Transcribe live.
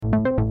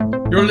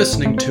You're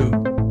listening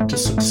to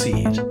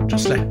Succeed,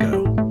 Just Let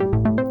Go,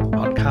 a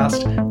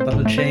podcast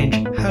that'll change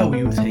how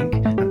you think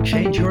and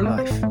change your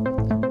life.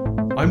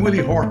 I'm Willie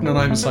Horton and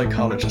I'm a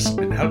psychologist,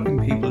 been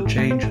helping people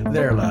change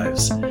their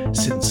lives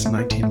since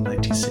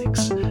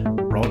 1996.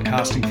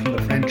 Broadcasting from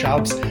the French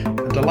Alps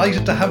and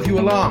delighted to have you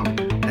along.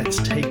 Let's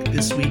take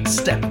this week's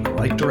step in the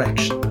right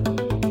direction.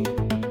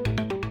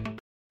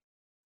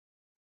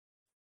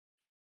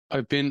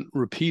 I've been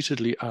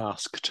repeatedly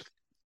asked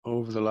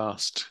over the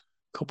last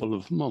couple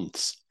of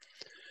months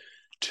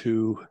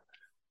to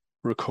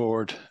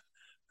record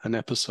an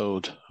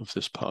episode of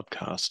this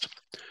podcast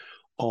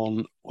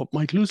on what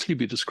might loosely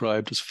be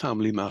described as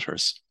family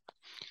matters,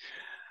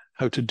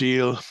 how to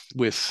deal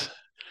with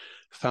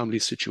family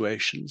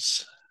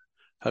situations,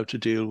 how to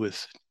deal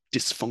with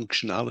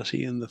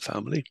dysfunctionality in the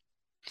family.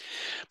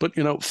 But,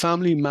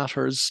 family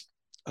matters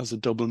as a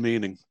double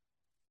meaning,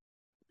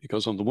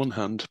 because on the one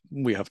hand,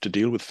 we have to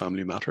deal with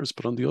family matters,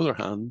 but on the other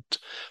hand,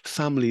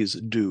 families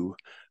do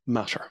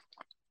matter.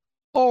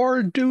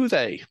 Or do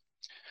they?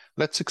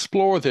 Let's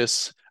explore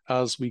this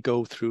as we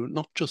go through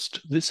not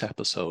just this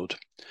episode,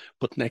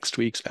 but next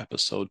week's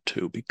episode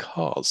too,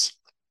 because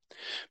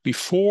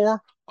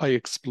before I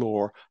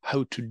explore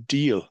how to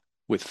deal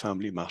with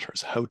family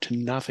matters, how to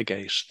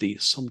navigate the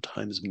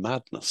sometimes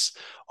madness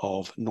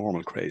of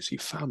normal crazy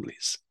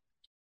families,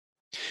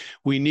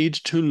 we need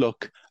to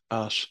look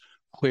at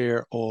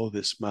where all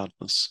this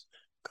madness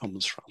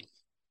comes from.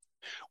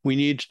 We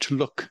need to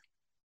look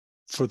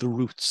for the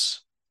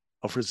roots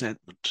of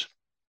resentment,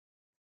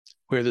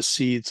 where the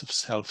seeds of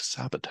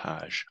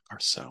self-sabotage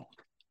are sown,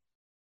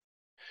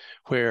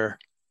 where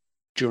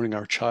during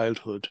our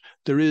childhood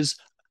there is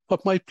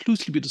what might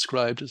loosely be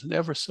described as an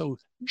ever so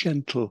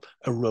gentle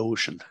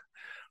erosion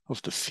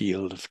of the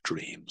field of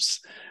dreams.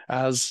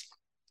 As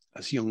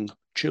young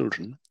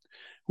children,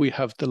 we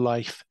have the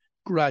life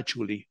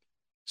gradually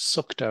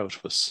sucked out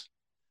of us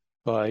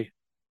by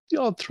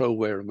the odd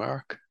throwaway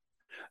remark,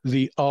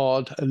 the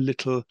odd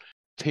little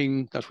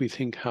thing that we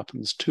think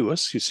happens to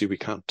us. You see, we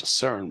can't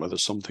discern whether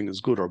something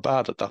is good or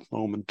bad at that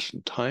moment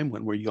in time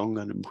when we're young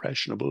and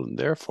impressionable, and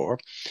therefore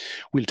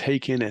we'll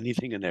take in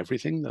anything and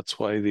everything. That's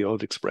why the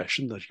old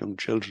expression that young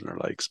children are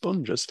like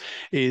sponges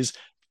is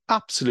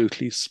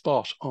absolutely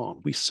spot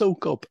on. We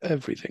soak up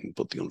everything,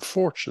 but the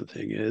unfortunate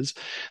thing is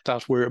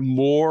that we're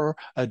more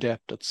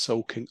adept at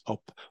soaking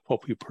up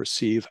what we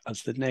perceive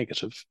as the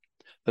negative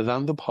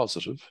than the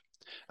positive.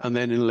 And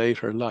then in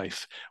later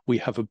life, we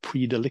have a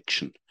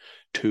predilection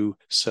to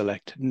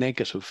select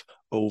negative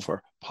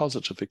over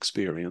positive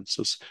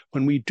experiences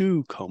when we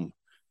do come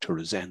to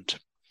resent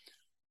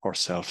or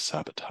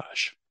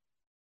self-sabotage.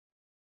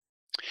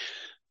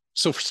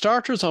 So for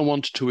starters, I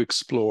want to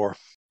explore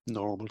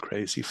normal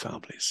crazy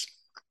families.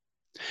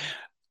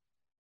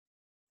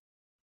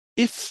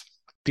 If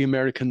the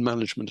American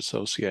Management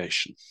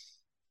Association,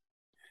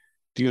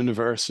 the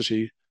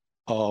University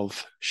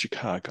of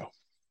Chicago,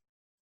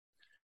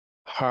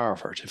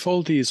 Harvard, if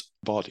all these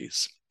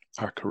bodies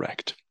are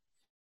correct,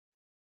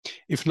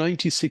 if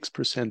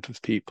 96%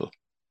 of people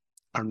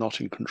are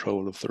not in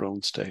control of their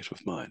own state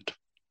of mind,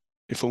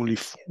 if only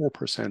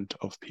 4%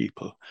 of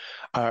people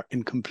are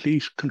in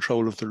complete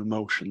control of their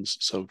emotions,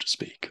 so to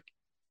speak,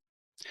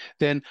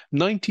 then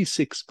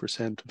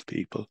 96% of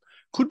people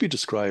could be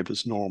described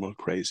as normal,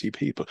 crazy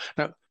people.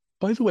 Now,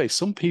 by the way,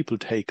 some people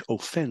take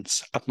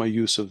offense at my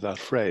use of that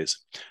phrase,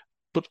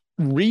 but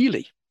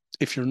really,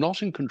 if you're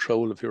not in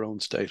control of your own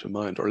state of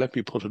mind, or let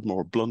me put it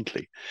more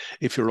bluntly,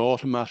 if your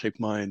automatic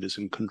mind is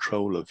in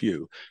control of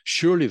you,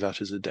 surely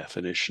that is a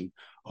definition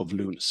of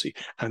lunacy.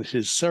 And it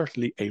is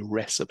certainly a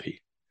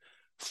recipe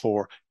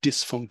for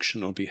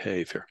dysfunctional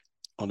behavior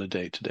on a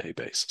day-to-day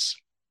basis.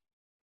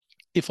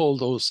 If all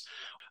those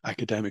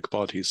academic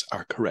bodies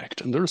are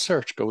correct, and the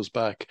research goes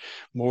back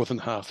more than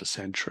half a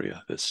century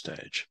at this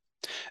stage,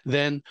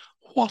 then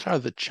what are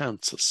the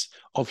chances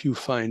of you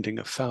finding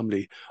a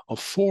family of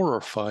 4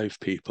 or 5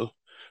 people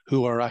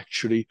who are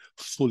actually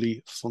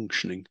fully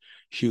functioning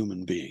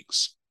human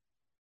beings?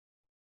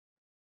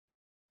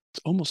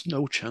 Almost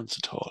no chance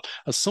at all.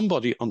 As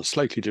somebody on a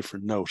slightly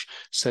different note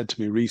said to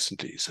me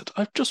recently, he said,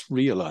 I've just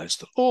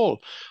realized that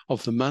all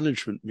of the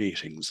management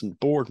meetings and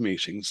board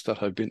meetings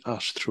that I've been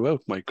at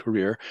throughout my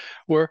career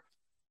were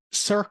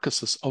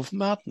circuses of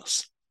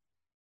madness.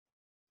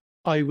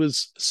 I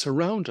was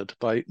surrounded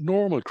by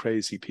normal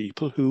crazy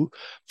people who,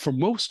 for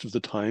most of the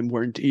time,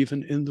 weren't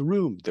even in the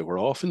room. They were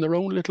off in their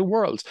own little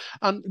worlds.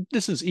 And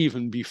this is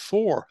even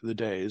before the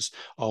days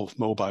of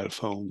mobile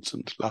phones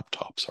and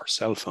laptops or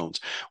cell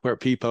phones, where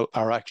people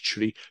are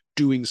actually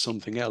doing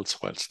something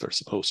else whilst they're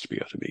supposed to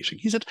be at a meeting.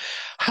 He said,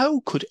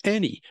 how could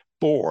any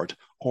board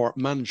or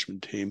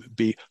management team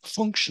be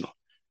functional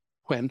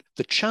when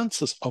the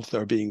chances of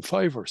there being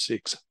 5 or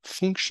 6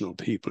 functional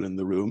people in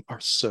the room are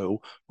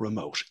so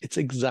remote? It's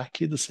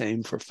exactly the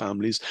same for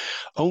families,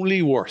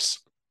 only worse,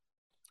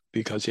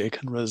 because you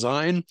can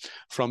resign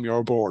from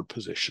your board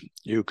position.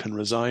 You can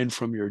resign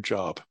from your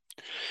job.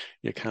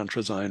 You can't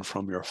resign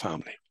from your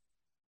family.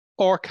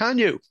 Or can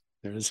you?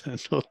 There's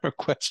another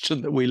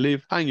question that we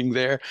leave hanging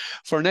there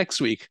for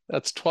next week.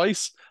 That's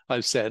twice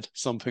I've said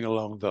something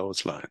along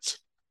those lines.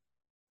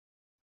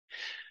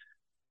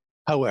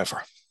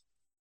 However,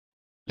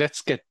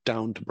 let's get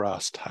down to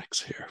brass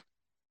tacks here.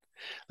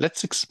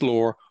 Let's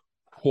explore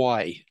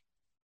why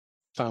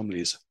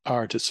families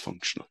are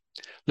dysfunctional.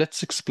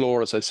 Let's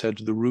explore, as I said,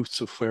 the roots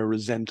of where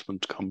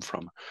resentment come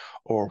from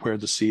or where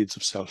the seeds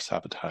of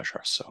self-sabotage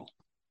are sown.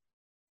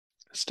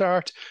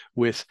 Start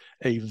with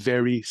a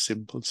very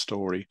simple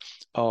story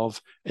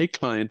of a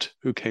client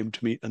who came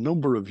to me a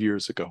number of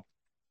years ago,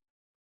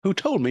 who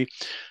told me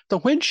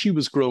that when she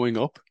was growing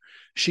up,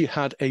 she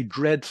had a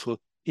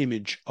dreadful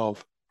image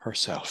of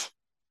herself.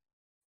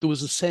 There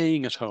was a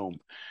saying at home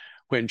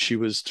when she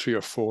was 3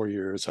 or 4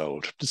 years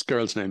old. This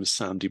girl's name is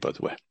Sandy, by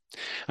the way.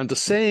 And the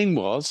saying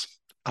was,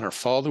 and her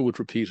father would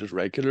repeat it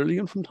regularly,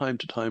 and from time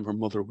to time her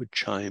mother would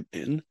chime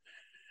in,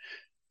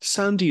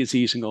 Sandy is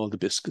eating all the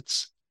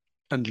biscuits,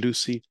 and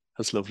Lucy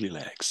has lovely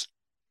legs.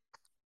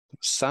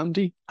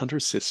 Sandy and her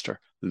sister,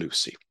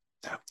 Lucy.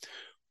 Now,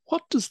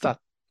 what does that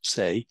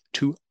say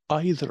to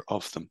either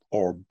of them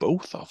or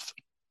both of them?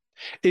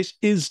 It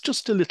is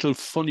just a little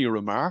funny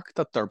remark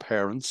that their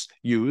parents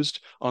used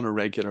on a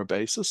regular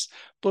basis,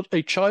 but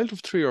a child of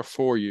 3 or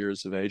 4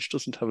 years of age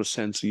doesn't have a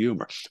sense of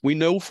humour. We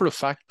know for a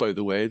fact, by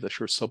the way, that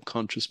your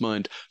subconscious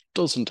mind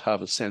doesn't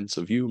have a sense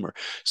of humour.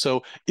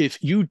 So if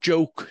you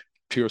joke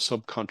to your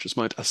subconscious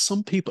mind, as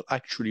some people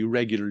actually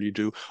regularly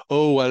do,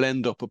 oh, I'll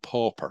end up a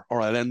pauper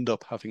or I'll end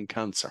up having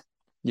cancer.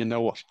 You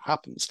know what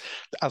happens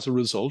as a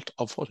result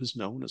of what is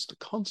known as the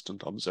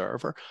constant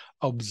observer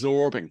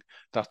absorbing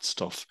that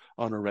stuff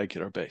on a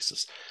regular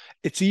basis.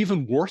 It's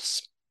even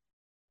worse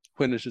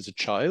when it is a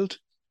child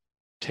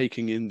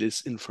taking in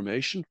this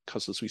information,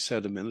 because as we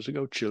said a minute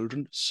ago,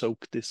 children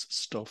soak this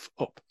stuff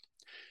up.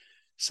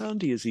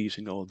 Sandy is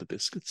eating all the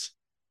biscuits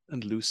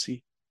and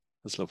Lucy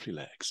has lovely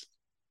legs.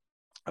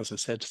 As I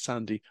said,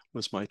 Sandy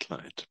was my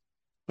client.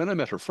 When I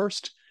met her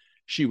first,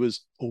 she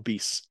was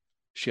obese.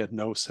 She had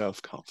no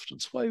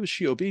self-confidence. Why was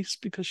she obese?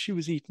 Because she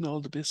was eating all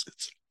the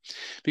biscuits.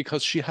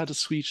 Because she had a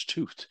sweet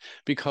tooth.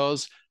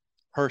 Because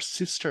her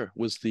sister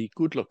was the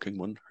good-looking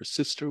one. Her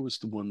sister was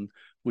the one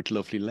with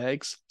lovely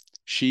legs.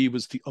 She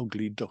was the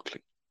ugly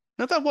duckling.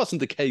 Now, that wasn't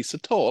the case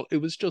at all.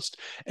 It was just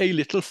a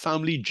little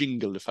family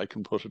jingle, if I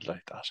can put it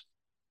like that.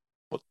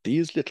 But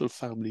these little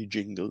family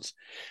jingles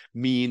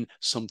mean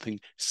something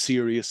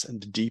serious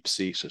and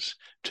deep-seated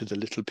to the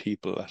little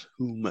people at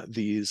whom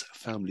these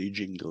family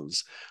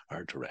jingles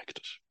are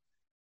directed.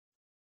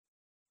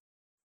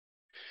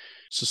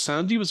 So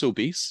Sandy was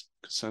obese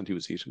because Sandy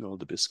was eating all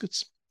the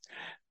biscuits.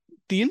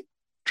 The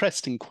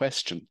interesting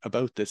question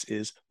about this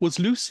is, was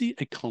Lucy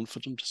a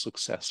confident,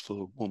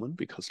 successful woman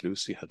because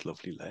Lucy had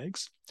lovely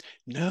legs?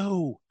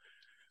 No.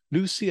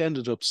 Lucy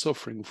ended up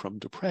suffering from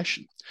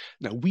depression.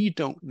 Now, we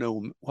don't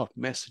know what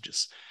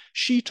messages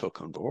she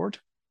took on board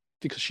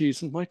because she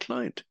isn't my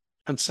client.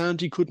 And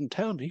Sandy couldn't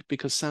tell me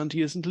because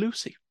Sandy isn't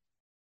Lucy.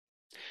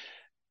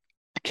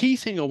 The key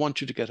thing I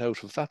want you to get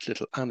out of that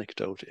little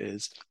anecdote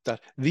is that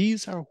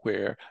these are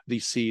where the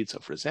seeds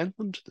of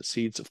resentment, the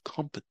seeds of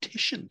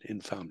competition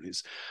in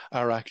families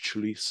are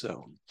actually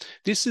sown.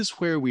 This is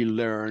where we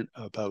learn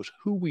about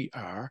who we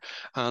are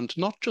and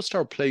not just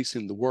our place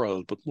in the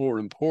world, but more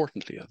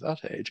importantly at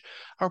that age,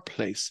 our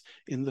place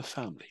in the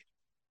family.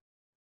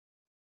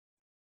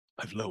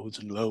 I've loads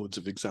and loads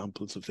of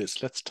examples of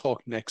this. Let's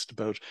talk next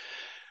about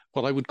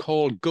what I would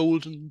call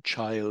golden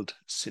child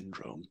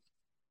syndrome.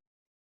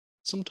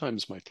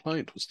 Sometimes my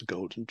client was the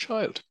golden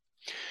child.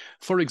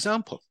 For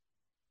example,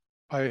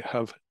 I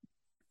have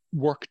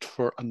worked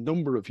for a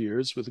number of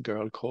years with a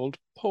girl called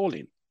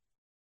Pauline.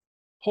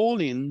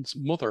 Pauline's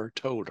mother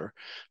told her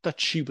that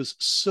she was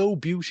so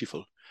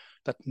beautiful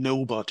that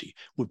nobody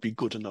would be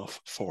good enough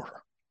for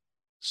her.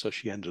 So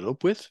she ended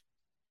up with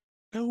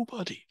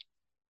nobody.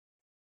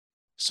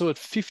 So at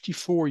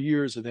 54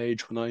 years of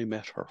age, when I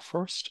met her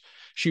first,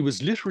 she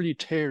was literally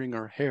tearing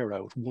her hair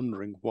out,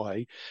 wondering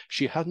why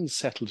she hadn't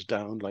settled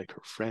down like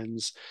her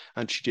friends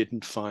and she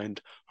didn't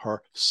find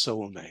her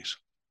soulmate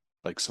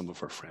like some of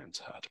her friends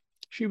had.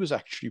 She was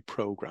actually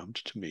programmed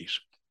to meet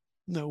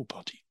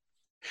nobody.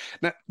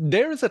 Now,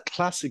 there is a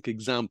classic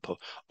example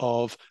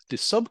of the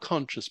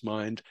subconscious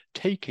mind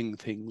taking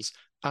things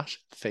at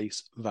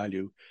face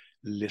value,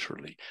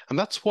 literally. And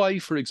that's why,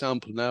 for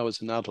example, now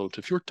as an adult,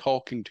 if you're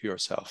talking to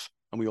yourself,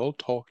 and we all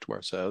talk to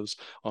ourselves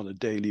on a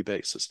daily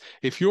basis.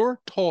 If you're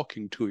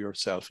talking to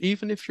yourself,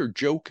 even if you're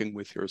joking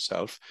with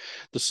yourself,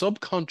 the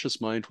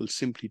subconscious mind will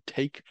simply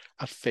take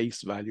at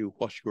face value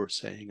what you're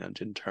saying and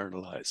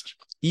internalize it,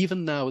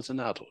 even now as an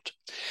adult.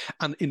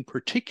 And in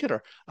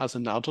particular, as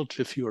an adult,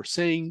 if you're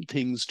saying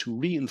things to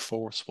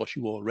reinforce what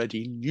you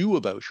already knew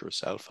about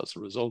yourself as a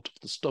result of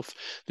the stuff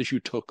that you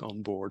took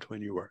on board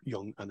when you were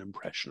young and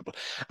impressionable.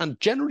 And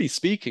generally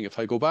speaking, if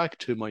I go back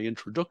to my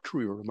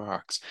introductory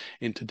remarks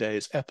in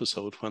today's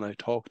episode, when I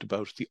talked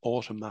about the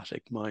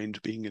automatic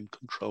mind being in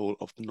control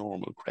of the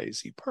normal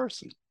crazy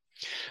person,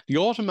 The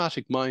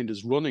automatic mind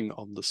is running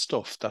on the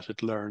stuff that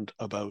it learned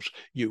about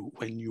you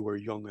when you were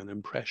young and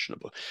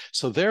impressionable.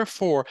 So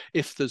therefore,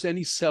 if there's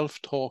any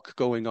self-talk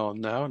going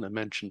on now, and I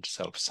mentioned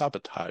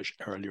self-sabotage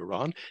earlier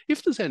on,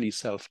 if there's any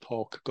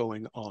self-talk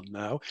going on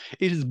now,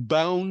 it is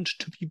bound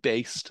to be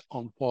based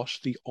on what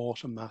the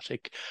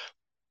automatic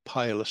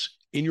pilot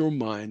in your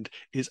mind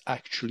is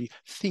actually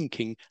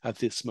thinking at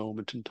this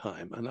moment in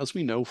time. And as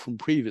we know from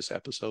previous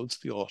episodes,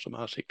 the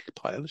automatic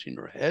pilot in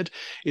your head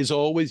is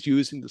always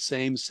using the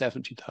same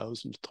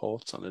 70,000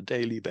 thoughts on a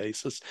daily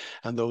basis.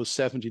 And those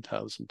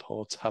 70,000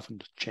 thoughts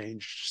haven't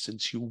changed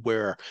since you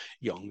were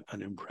young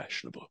and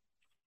impressionable.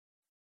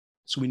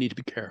 So we need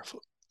to be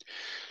careful.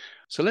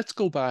 So let's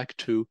go back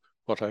to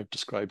what I've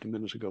described a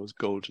minute ago as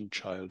golden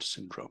child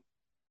syndrome.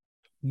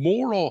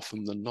 More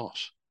often than not,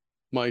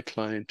 my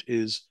client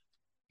is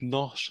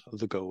not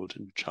the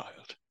golden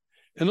child.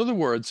 In other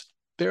words,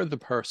 they're the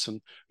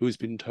person who's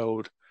been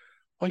told,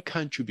 why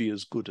can't you be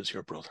as good as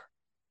your brother?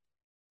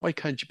 Why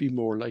can't you be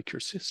more like your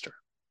sister?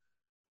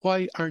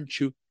 Why aren't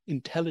you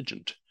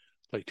intelligent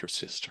like your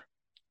sister?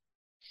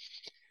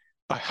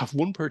 I have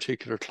one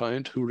particular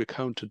client who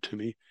recounted to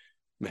me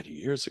many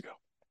years ago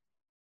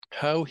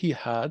how he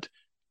had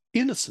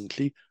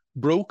innocently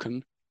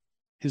broken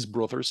his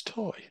brother's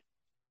toy.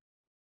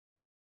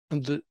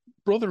 And the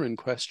brother in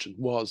question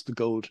was the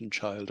golden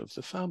child of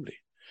the family.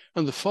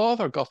 And the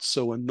father got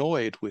so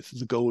annoyed with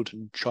the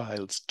golden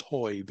child's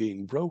toy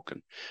being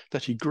broken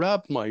that he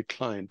grabbed my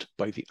client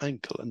by the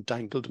ankle and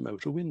dangled him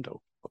out a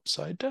window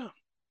upside down.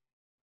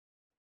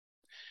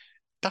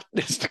 That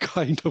is the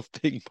kind of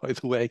thing, by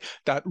the way,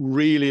 that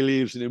really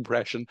leaves an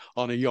impression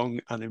on a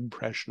young and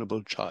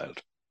impressionable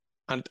child.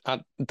 And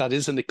that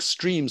is an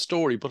extreme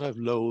story, but I have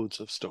loads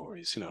of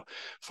stories.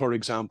 For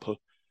example,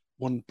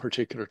 one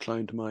particular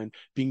client of mine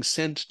being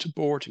sent to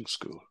boarding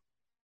school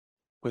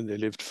when they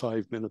lived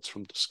 5 minutes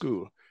from the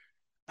school,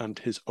 and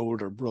his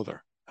older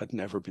brother had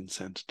never been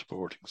sent to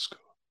boarding school.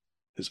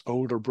 His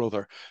older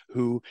brother,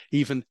 who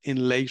even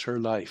in later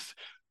life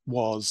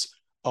was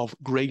of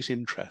great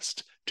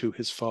interest to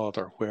his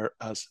father,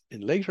 whereas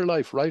in later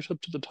life, right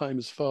up to the time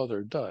his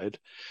father died,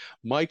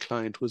 my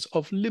client was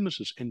of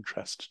limited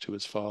interest to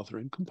his father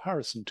in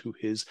comparison to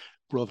his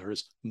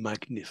brother's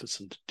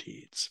magnificent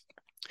deeds.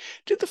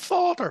 Did the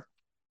father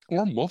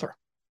or mother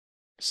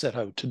set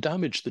out to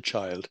damage the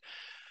child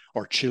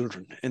or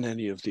children in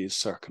any of these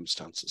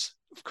circumstances?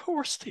 Of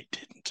course they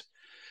didn't.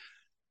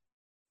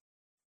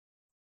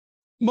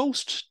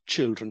 Most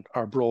children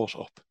are brought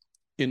up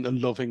in a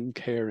loving,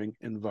 caring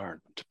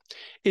environment.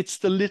 It's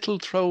the little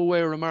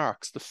throwaway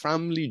remarks, the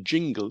family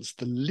jingles,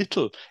 the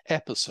little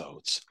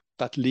episodes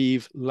that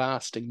leave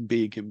lasting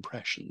big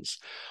impressions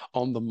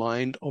on the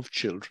mind of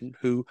children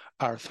who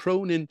are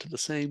thrown into the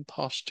same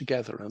pot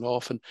together and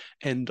often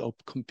end up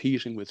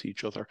competing with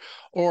each other,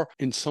 or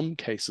in some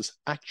cases,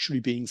 actually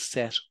being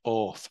set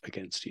off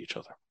against each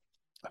other.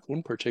 I have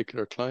one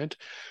particular client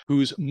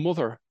whose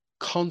mother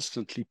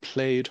constantly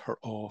played her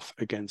off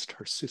against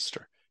her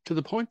sister, to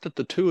the point that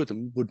the two of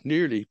them would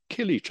nearly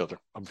kill each other.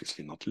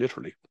 Obviously not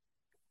literally,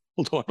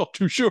 although I'm not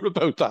too sure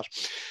about that.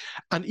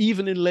 And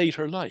even in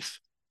later life,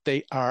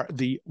 they are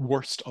the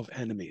worst of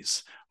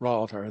enemies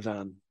rather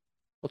than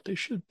what they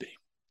should be,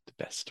 the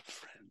best of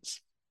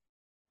friends.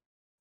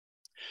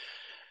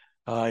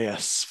 Ah,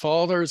 yes,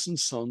 fathers and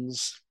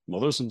sons,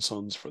 mothers and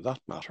sons for that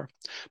matter,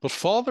 but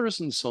fathers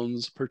and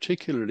sons,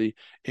 particularly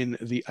in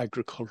the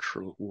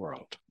agricultural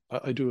world.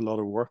 I do a lot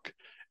of work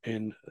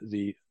in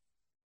the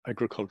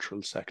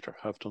agricultural sector,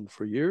 have done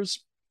for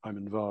years. I'm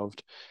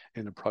involved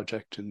in a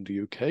project in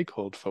the UK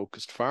called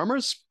Focused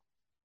Farmers.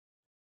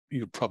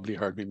 You've probably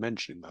heard me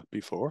mentioning that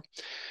before.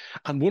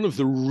 And one of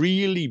the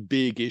really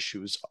big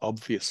issues,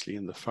 obviously,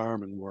 in the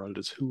farming world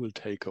is who will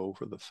take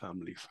over the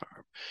family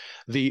farm.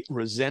 The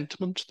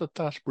resentment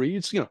that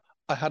breeds,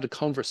 I had a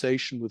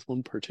conversation with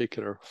one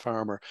particular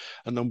farmer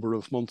a number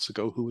of months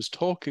ago who was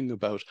talking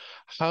about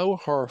how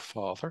her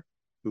father,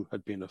 who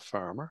had been a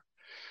farmer,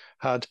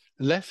 had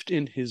left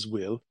in his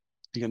will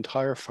the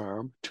entire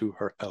farm to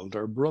her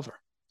elder brother.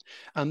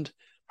 And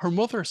her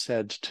mother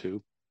said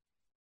to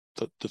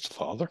the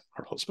father,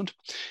 her husband,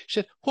 she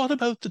said, what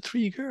about the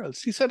 3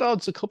 girls? He said, oh,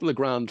 it's a couple of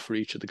grand for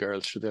each of the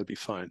girls, so they'll be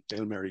fine.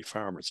 They'll marry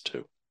farmers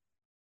too.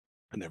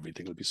 And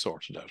everything will be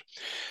sorted out.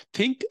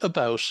 Think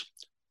about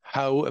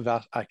how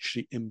that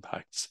actually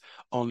impacts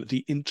on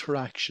the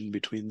interaction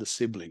between the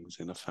siblings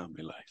in a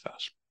family like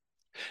that.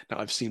 Now,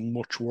 I've seen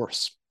much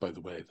worse, by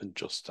the way, than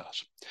just that.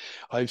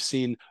 I've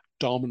seen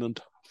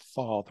dominant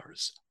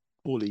fathers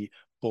bully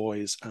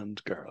boys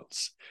and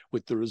girls,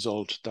 with the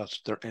result that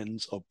there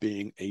ends up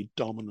being a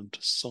dominant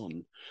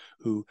son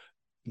who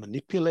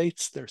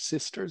manipulates their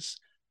sisters,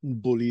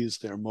 bullies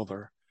their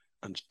mother,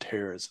 and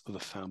tears the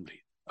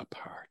family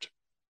apart.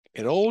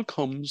 It all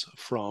comes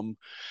from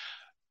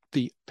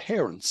the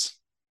parents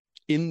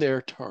in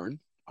their turn.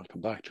 I'll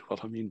come back to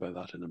what I mean by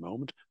that in a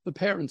moment. The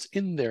parents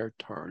in their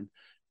turn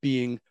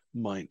being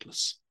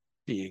mindless,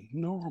 being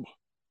normal,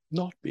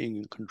 not being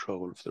in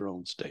control of their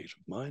own state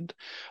of mind,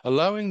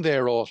 allowing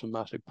their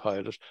automatic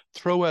pilot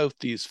throw out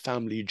these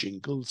family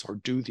jingles or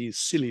do these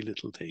silly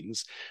little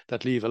things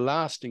that leave a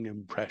lasting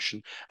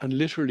impression and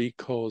literally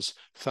cause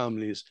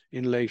families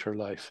in later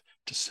life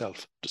to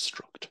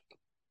self-destruct.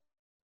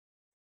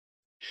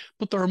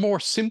 But there are more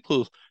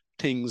simple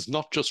things,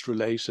 not just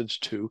related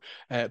to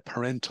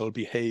parental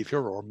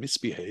behavior or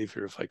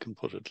misbehavior, if I can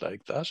put it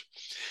like that.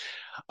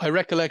 I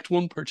recollect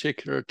one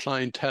particular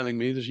client telling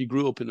me that he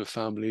grew up in a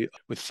family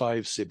with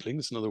 5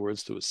 siblings. In other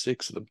words, there was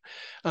 6 of them.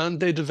 And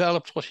they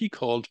developed what he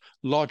called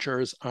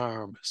lodger's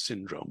arm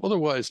syndrome,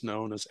 otherwise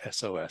known as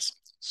SOS,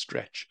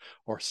 stretch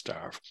or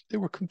starve. They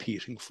were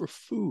competing for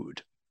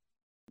food.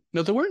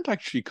 Now, they weren't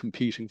actually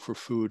competing for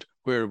food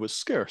where it was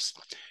scarce.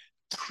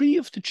 3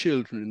 of the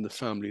children in the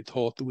family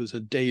thought there was a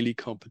daily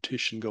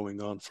competition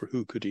going on for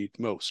who could eat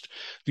most.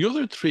 The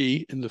other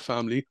 3 in the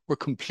family were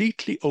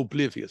completely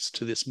oblivious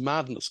to this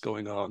madness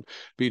going on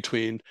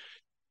between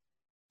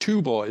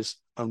 2 boys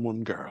and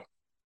 1 girl.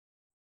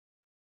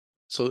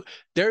 So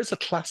there's a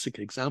classic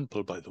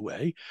example, by the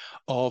way,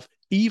 of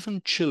even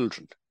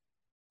children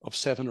of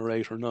 7 or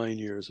 8 or 9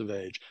 years of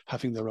age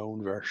having their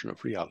own version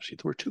of reality.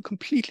 There were 2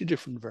 completely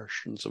different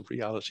versions of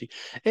reality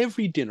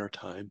every dinner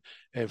time,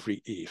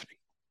 every evening.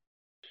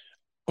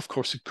 Of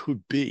course, it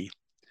could be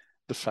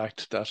the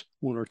fact that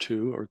 1 or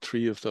 2 or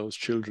 3 of those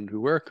children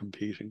who were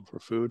competing for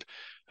food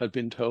had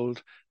been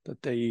told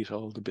that they eat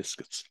all the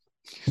biscuits.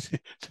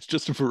 There's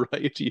just a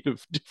variety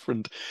of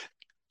different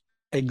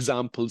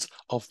examples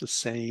of the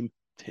same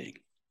thing.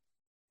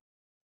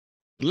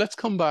 But let's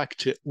come back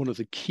to one of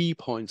the key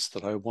points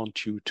that I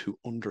want you to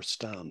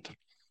understand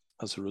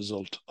as a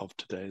result of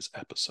today's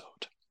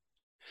episode.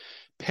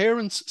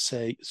 Parents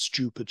say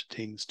stupid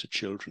things to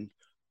children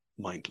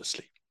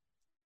mindlessly,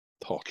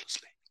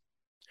 thoughtlessly,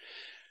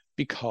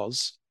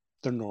 because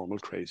they're normal,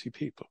 crazy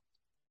people,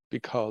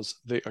 because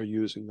they are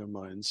using their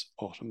minds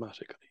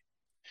automatically,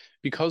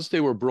 because they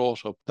were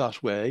brought up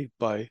that way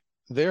by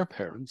their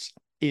parents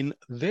in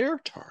their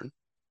turn,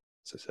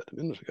 as I said a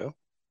minute ago,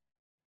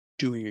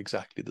 doing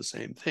exactly the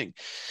same thing.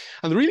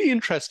 And the really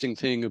interesting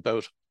thing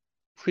about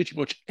pretty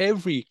much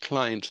every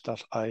client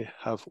that I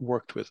have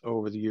worked with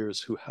over the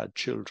years who had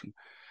children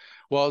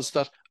was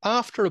that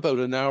after about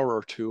an hour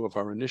or 2 of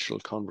our initial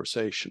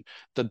conversation,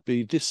 there'd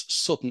be this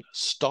sudden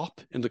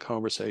stop in the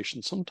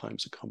conversation,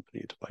 sometimes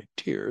accompanied by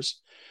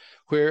tears,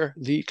 where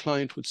the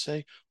client would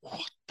say,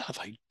 "What have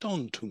I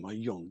done to my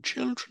young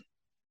children?"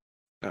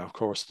 Now, of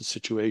course, the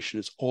situation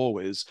is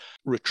always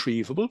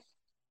retrievable.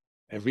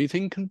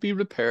 Everything can be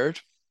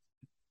repaired.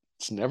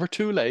 It's never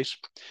too late,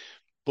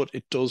 but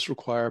it does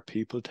require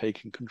people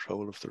taking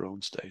control of their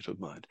own state of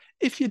mind.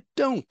 If you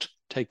don't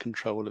take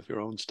control of your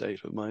own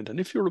state of mind, and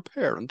if you're a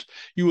parent,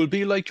 you will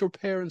be like your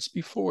parents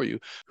before you,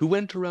 who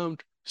went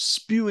around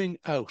spewing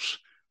out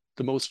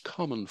the most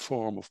common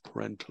form of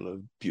parental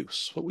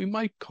abuse, what we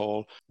might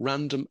call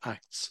random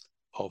acts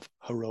of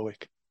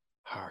heroic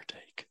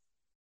heartache.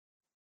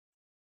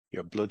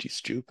 You're bloody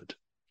stupid.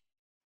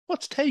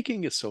 What's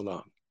taking you so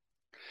long?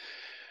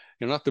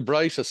 You're not the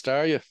brightest,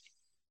 are you?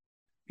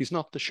 He's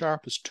not the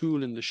sharpest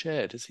tool in the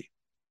shed, is he?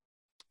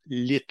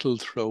 Little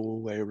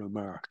throwaway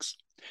remarks.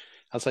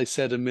 As I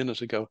said a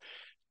minute ago,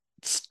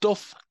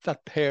 stuff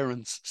that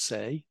parents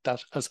say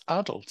that as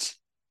adults,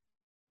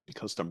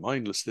 because they're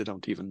mindless, they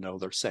don't even know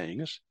they're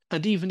saying it.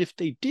 And even if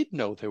they did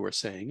know they were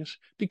saying it,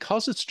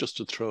 because it's just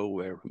a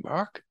throwaway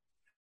remark,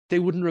 they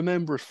wouldn't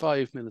remember it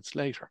 5 minutes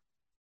later.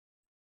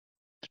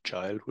 The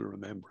child will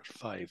remember it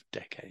 5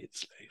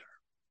 decades later.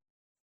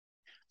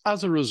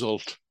 As a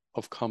result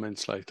of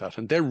comments like that,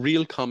 and they're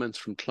real comments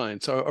from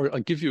clients, or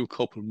I'll give you a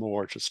couple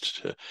more just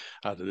to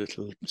add a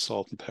little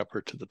salt and pepper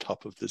to the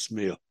top of this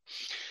meal.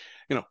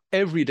 You know,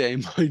 everyday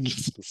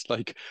mindlessness,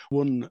 like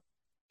one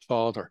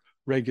father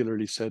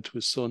regularly said to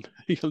his son,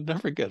 "You'll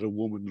never get a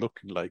woman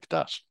looking like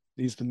that."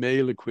 He's the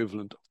male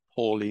equivalent of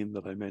Pauline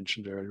that I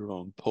mentioned earlier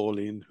on,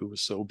 Pauline, who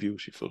was so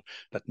beautiful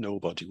that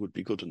nobody would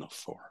be good enough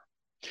for her.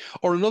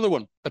 Or another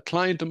one, a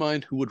client of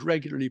mine who would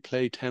regularly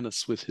play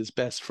tennis with his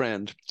best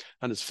friend,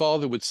 and his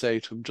father would say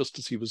to him just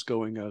as he was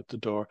going out the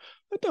door,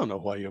 "I don't know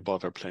why you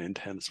bother playing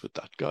tennis with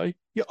that guy.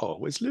 You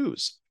always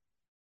lose."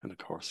 And of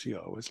course, he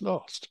always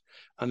lost.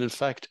 And in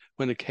fact,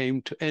 when it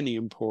came to any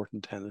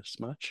important tennis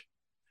match,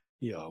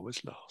 he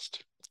always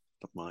lost.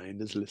 The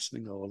mind is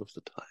listening all of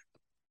the time.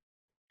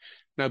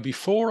 Now,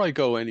 before I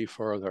go any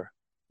further,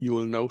 you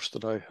will note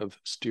that I have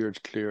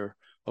steered clear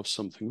of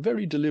something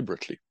very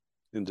deliberately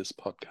in this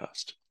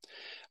podcast,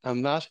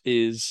 and that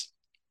is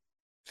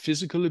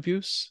physical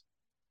abuse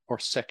or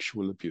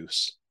sexual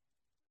abuse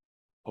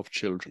of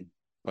children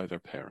by their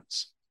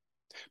parents.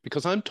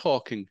 Because I'm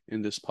talking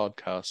in this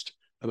podcast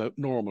about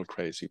normal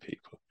crazy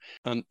people.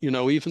 And, you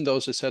know, even though,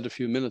 as I said a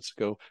few minutes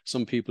ago,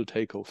 some people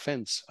take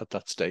offense at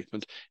that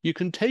statement, you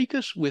can take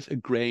it with a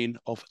grain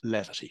of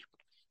levity.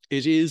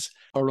 It is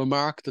a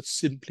remark that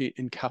simply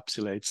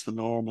encapsulates the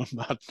normal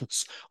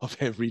madness of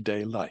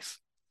everyday life.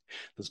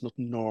 There's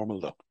nothing normal,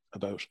 though,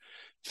 about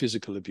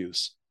physical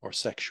abuse or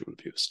sexual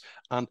abuse.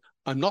 And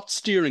I'm not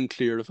steering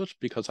clear of it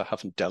because I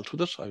haven't dealt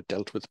with it. I've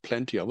dealt with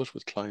plenty of it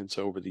with clients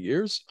over the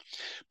years,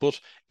 but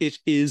it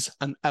is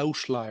an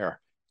outlier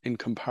in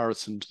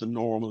comparison to the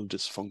normal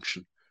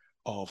dysfunction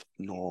of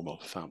normal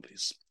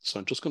families. So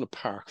I'm just going to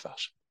park that.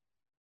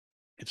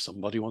 If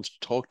somebody wants to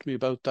talk to me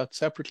about that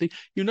separately,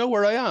 you know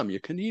where I am. You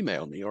can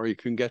email me or you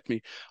can get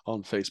me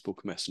on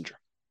Facebook Messenger.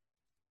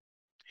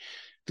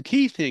 The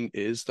key thing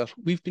is that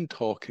we've been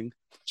talking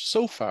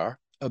so far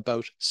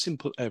about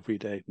simple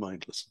everyday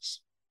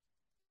mindlessness.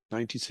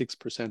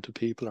 96% of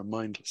people are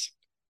mindless.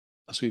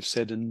 As we've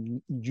said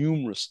in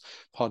numerous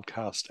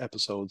podcast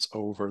episodes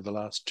over the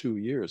last 2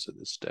 years at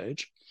this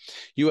stage,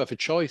 you have a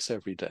choice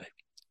every day.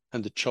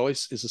 And the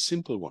choice is a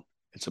simple one.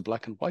 It's a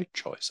black and white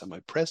choice. Am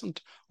I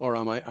present or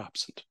am I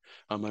absent?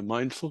 Am I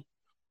mindful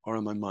or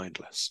am I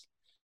mindless?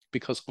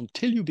 Because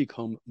until you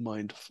become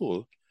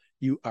mindful,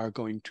 you are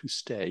going to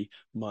stay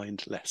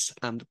mindless.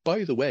 And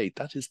by the way,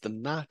 that is the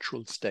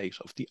natural state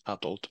of the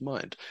adult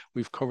mind.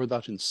 We've covered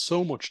that in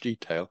so much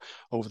detail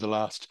over the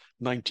last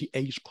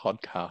 98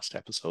 podcast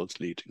episodes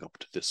leading up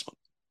to this one.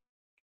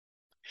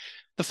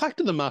 The fact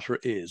of the matter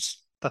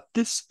is that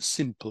this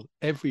simple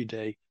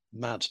everyday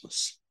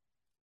madness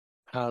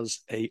has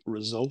a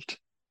result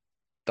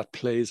that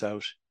plays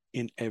out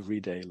in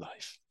everyday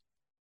life.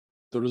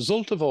 The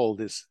result of all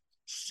this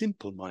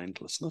simple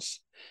mindlessness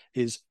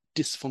is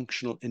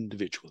dysfunctional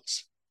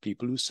individuals,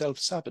 people who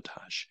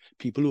self-sabotage,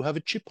 people who have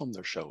a chip on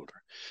their shoulder,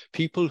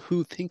 people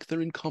who think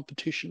they're in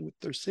competition with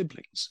their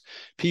siblings,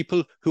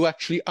 people who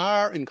actually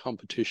are in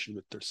competition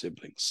with their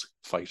siblings,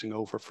 fighting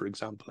over, for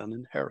example, an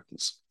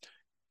inheritance.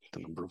 The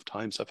number of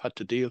times I've had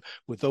to deal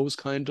with those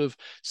kind of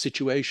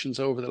situations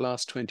over the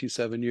last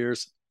 27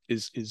 years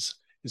is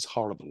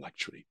horrible,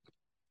 actually.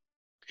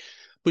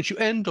 But you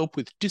end up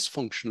with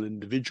dysfunctional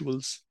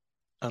individuals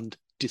and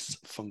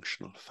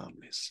dysfunctional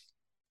families.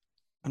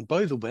 And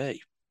by the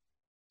way,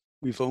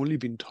 we've only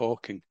been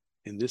talking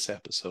in this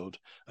episode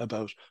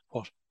about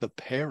what the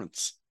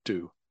parents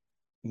do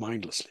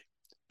mindlessly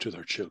to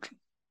their children.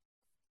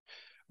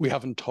 We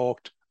haven't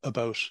talked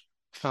about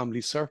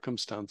family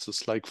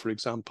circumstances like, for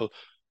example,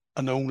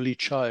 an only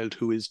child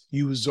who is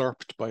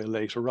usurped by a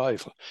late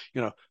arrival.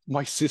 You know,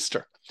 my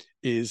sister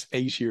is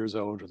 8 years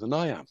older than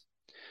I am.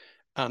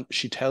 And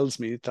she tells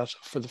me that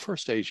for the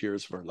first 8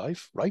 years of her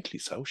life, rightly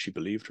so, she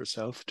believed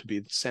herself to be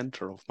the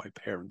center of my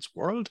parents'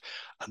 world,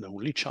 an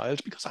only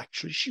child, because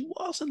actually she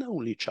was an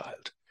only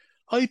child.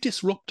 I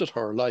disrupted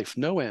her life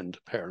no end,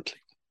 apparently.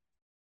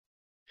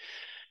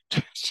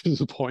 To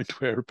the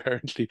point where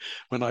apparently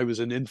when I was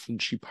an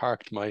infant, she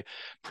parked my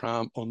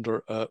pram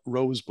under a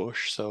rose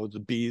bush so the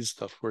bees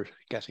that were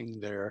getting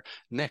their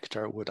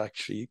nectar would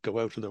actually go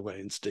out of their way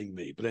and sting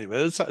me. But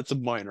anyway, it's a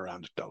minor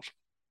anecdote.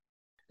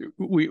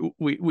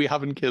 We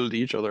haven't killed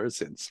each other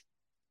since.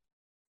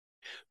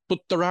 But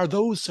there are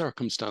those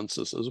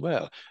circumstances as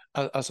well.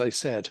 As I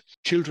said,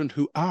 children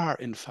who are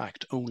in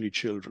fact only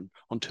children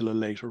until a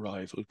late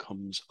arrival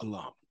comes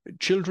along.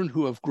 Children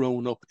who have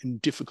grown up in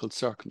difficult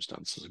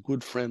circumstances. A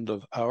good friend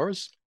of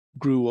ours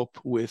grew up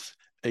with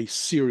a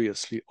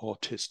seriously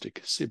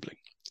autistic sibling.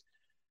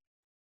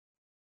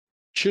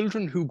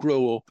 Children who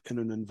grow up in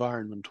an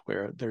environment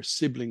where their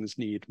siblings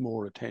need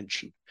more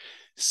attention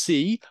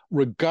see,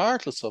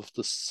 regardless of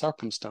the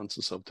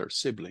circumstances of their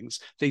siblings,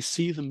 they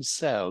see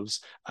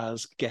themselves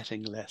as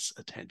getting less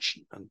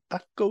attention. And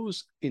that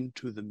goes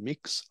into the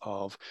mix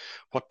of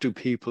what do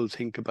people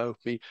think about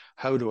me?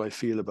 How do I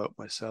feel about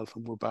myself?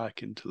 And we're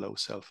back into low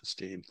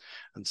self-esteem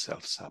and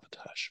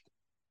self-sabotage.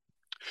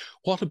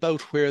 What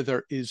about where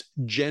there is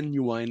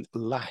genuine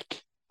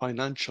lack,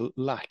 financial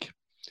lack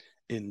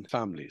in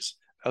families?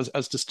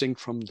 As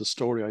distinct from the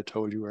story I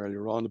told you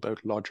earlier on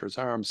about Lodger's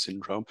arm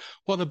syndrome,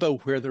 what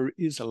about where there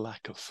is a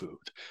lack of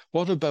food?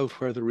 What about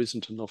where there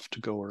isn't enough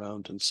to go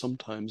around and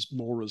sometimes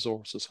more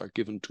resources are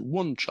given to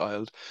one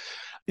child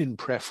in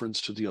preference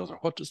to the other?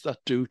 What does that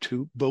do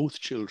to both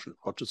children?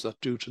 What does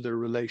that do to their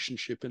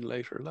relationship in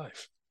later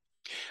life?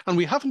 And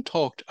we haven't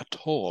talked at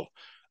all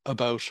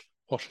about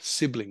what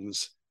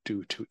siblings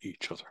do to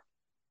each other.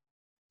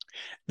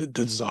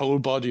 There's a whole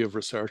body of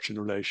research in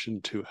relation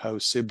to how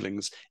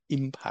siblings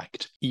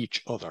impact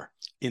each other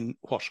in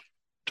what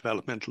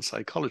developmental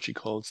psychology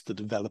calls the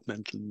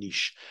developmental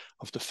niche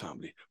of the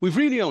family. We've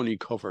really only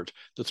covered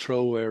the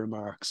throwaway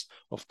remarks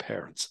of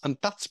parents, and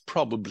that's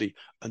probably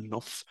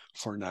enough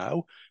for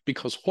now,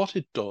 because what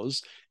it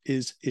does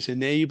is it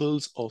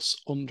enables us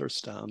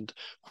understand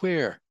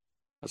where,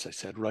 as I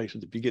said right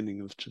at the beginning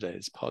of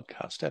today's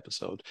podcast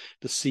episode,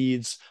 the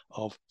seeds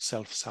of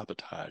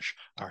self-sabotage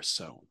are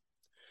sown,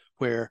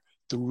 where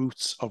the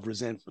roots of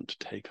resentment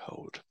take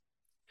hold,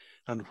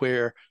 and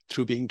where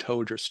through being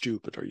told you're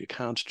stupid or you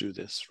can't do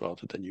this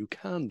rather than you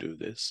can do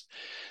this,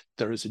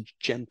 there is a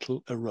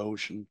gentle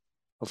erosion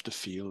of the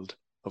field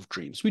of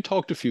dreams. We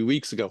talked a few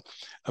weeks ago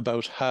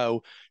about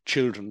how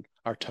children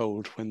are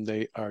told when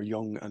they are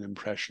young and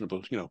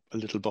impressionable. You know, a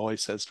little boy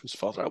says to his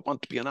father, I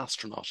want to be an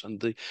astronaut. And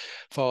the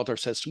father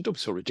says to him, don't be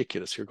so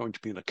ridiculous. You're going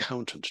to be an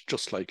accountant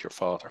just like your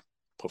father.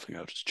 puffing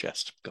out his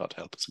chest. God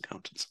help us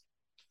accountants.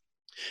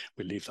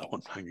 We'll leave that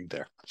one hanging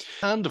there.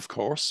 And of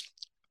course,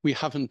 we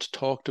haven't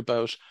talked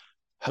about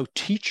how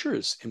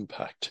teachers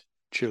impact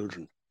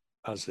children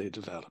as they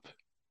develop,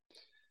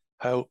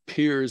 how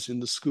peers in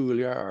the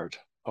schoolyard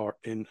or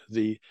in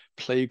the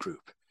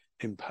playgroup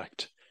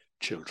impact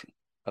children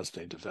as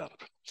they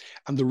develop.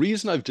 And the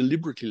reason I've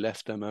deliberately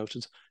left them out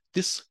is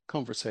this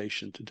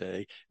conversation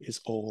today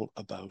is all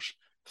about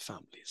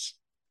families.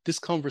 This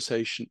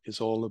conversation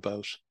is all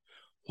about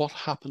what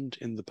happened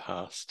in the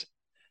past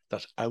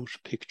that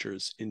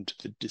outpictures into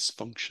the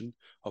dysfunction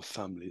of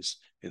families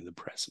in the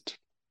present.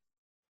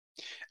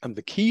 And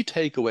the key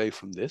takeaway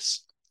from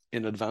this,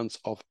 in advance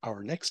of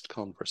our next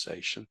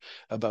conversation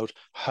about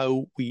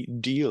how we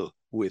deal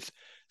with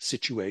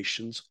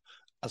situations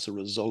as a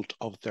result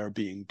of there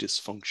being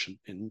dysfunction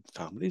in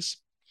families,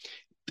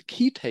 the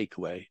key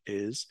takeaway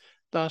is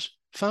that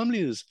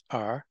families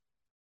are,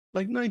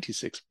 like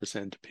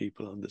 96% of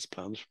people on this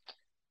planet,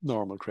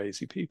 normal,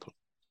 crazy people.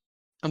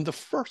 And the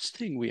first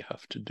thing we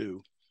have to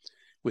do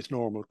with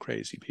normal,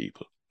 crazy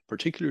people,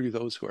 particularly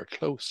those who are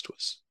close to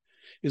us,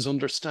 is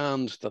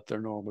understand that they're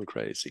normal,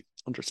 crazy,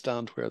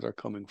 understand where they're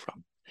coming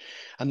from,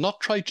 and not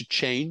try to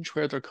change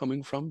where they're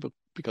coming from, but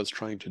because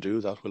trying to do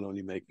that will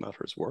only make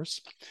matters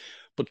worse,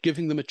 but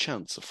giving them a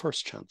chance, a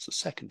first chance, a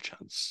second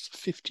chance, a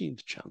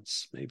 15th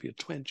chance, maybe a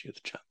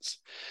 20th chance.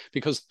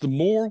 Because the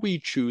more we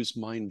choose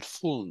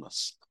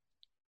mindfulness,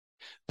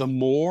 the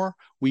more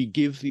we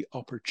give the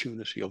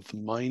opportunity of the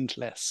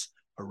mindless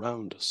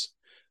around us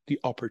the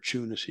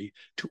opportunity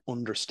to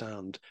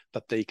understand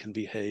that they can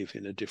behave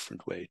in a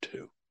different way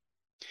too.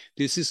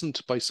 This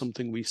isn't by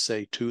something we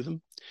say to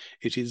them.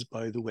 It is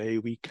by the way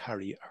we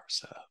carry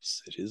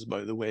ourselves. It is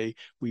by the way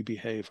we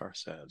behave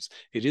ourselves.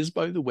 It is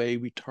by the way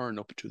we turn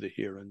up to the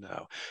here and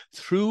now.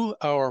 Through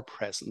our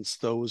presence,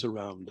 those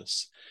around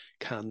us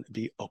can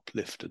be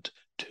uplifted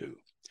too.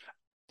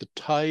 The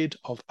tide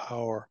of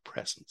our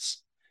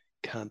presence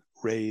can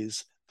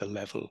raise the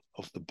level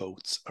of the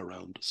boats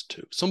around us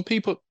too. Some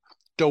people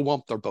don't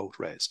want their boat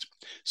raised.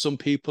 Some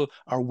people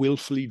are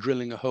willfully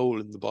drilling a hole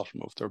in the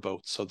bottom of their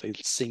boat so they'll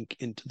sink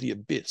into the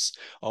abyss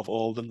of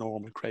all the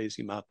normal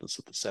crazy madness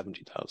of the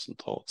 70,000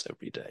 thoughts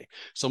every day.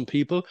 Some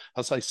people,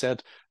 as I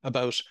said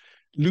about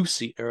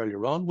Lucy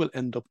earlier on, will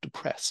end up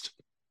depressed.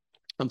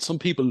 And some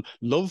people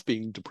love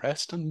being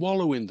depressed and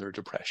wallow in their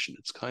depression.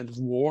 It's kind of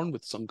worn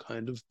with some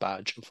kind of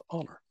badge of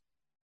honor.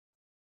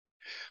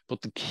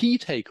 But the key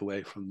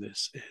takeaway from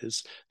this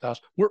is that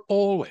we're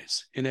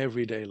always in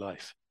everyday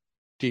life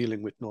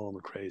dealing with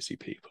normal, crazy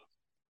people.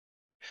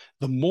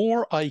 The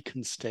more I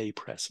can stay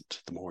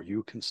present, the more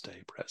you can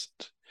stay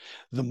present,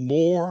 the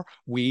more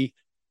we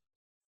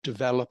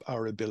develop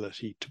our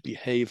ability to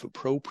behave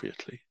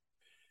appropriately.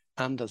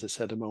 And as I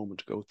said a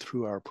moment ago,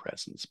 through our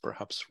presence,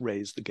 perhaps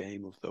raise the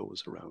game of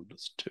those around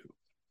us too.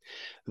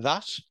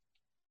 That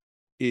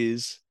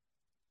is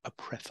a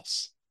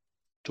preface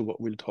to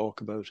what we'll talk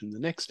about in the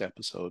next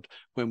episode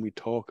when we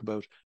talk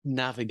about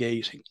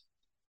navigating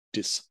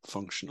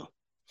dysfunctional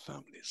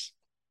families.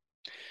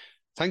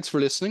 Thanks for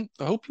listening.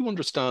 I hope you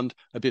understand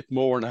a bit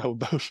more now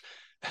about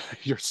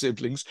your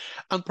siblings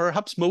and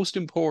perhaps most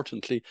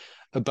importantly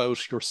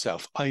about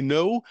yourself. I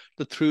know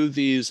that through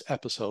these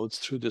episodes,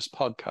 through this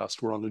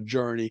podcast, we're on a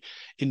journey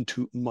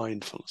into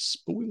mindfulness,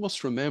 but we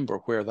must remember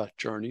where that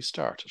journey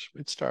started.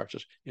 It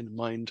started in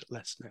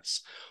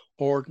mindlessness,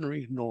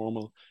 ordinary,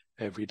 normal,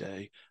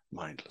 everyday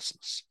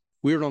mindlessness.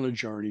 We're on a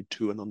journey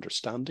to an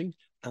understanding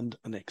and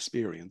an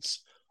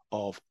experience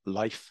of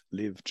life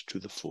lived to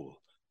the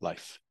full,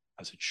 life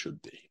as it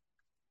should be.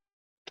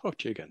 Talk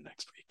to you again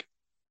next week.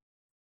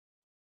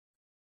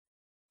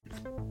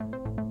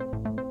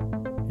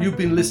 You've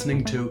been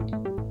listening to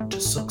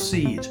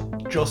Succeed,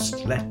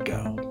 Just Let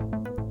Go.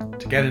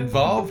 To get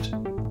involved,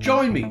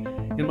 join me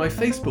in my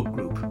Facebook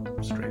group,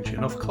 strangely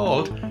enough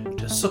called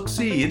To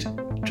Succeed,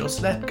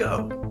 Just Let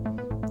Go.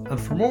 And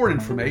for more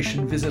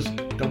information, visit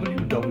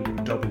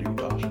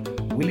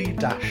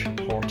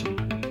www.willie-horton.com.